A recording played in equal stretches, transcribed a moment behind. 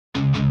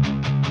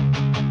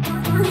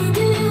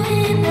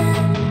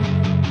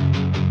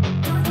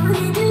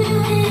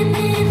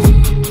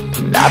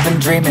I've been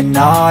dreaming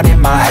on in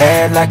my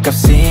head like I've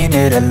seen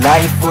it. A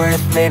life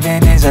worth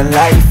living is a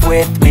life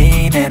with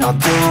meaning. I'll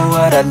do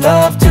what I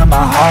love till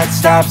my heart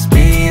stops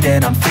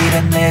beating. I'm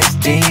feeding this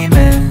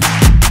demon.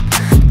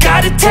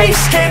 Got a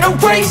taste, can't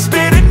erase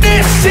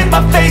bitterness in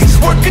my face.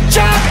 Work a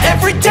job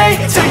every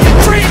day till your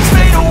dreams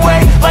fade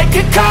away. Like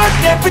a card,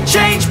 never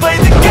change, play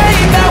the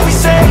game that we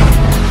say.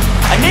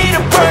 I need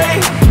a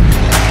break.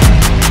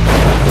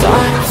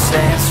 I'm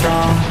staying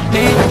strong,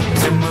 need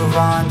to move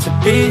on to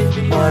be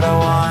what I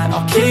want.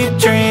 I'll keep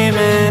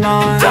dreaming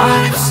on.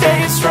 I'm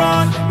staying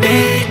strong,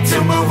 need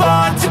to move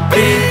on to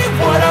be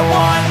what I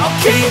want.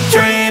 I'll keep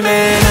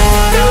dreaming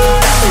on.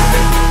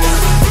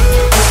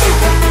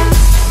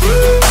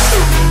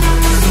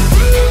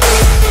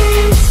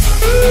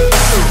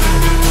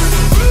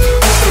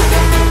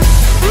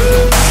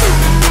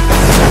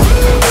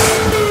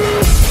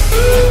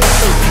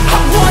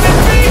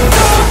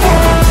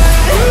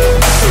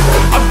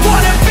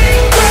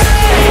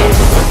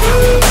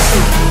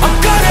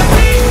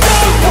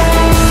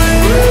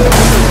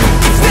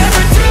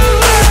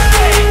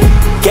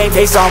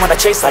 Face on when I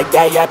chase like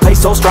that. Yeah, I play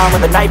so strong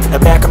with a knife in the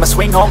back. I'ma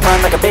swing home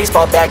run like a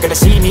baseball bat. Gonna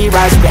see me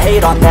rise if you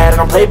hate on that. I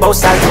don't play both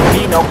sides, don't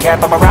be no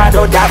cap. I'ma ride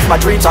or die for my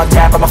dreams on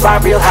tap. I'ma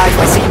fly real high, you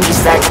might see me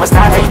stack. It's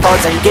not how you fall,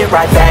 it's how you get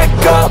right back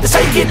up. That's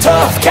how you get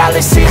tough.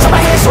 Calluses on my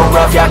hands so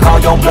rough, yeah, I call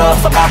your bluff.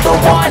 I'm not the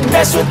one,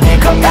 mess with me,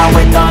 come down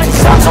with none.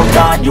 Cause I'm so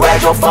done, you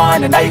had your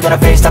fun. And now you're gonna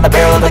face down the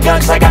barrel of the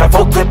gun. Cause I got a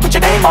full clip with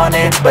your name on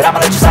it. But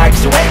I'ma let you slide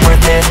cause you ain't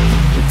worth it.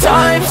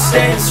 I'm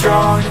staying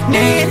strong,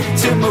 need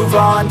to move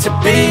on to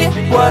be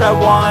what I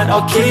want.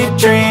 I'll keep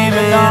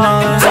dreaming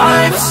on.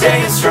 I'm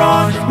staying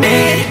strong,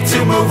 need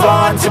to move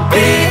on to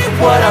be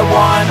what I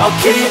want.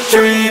 I'll keep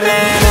dreaming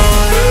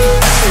on.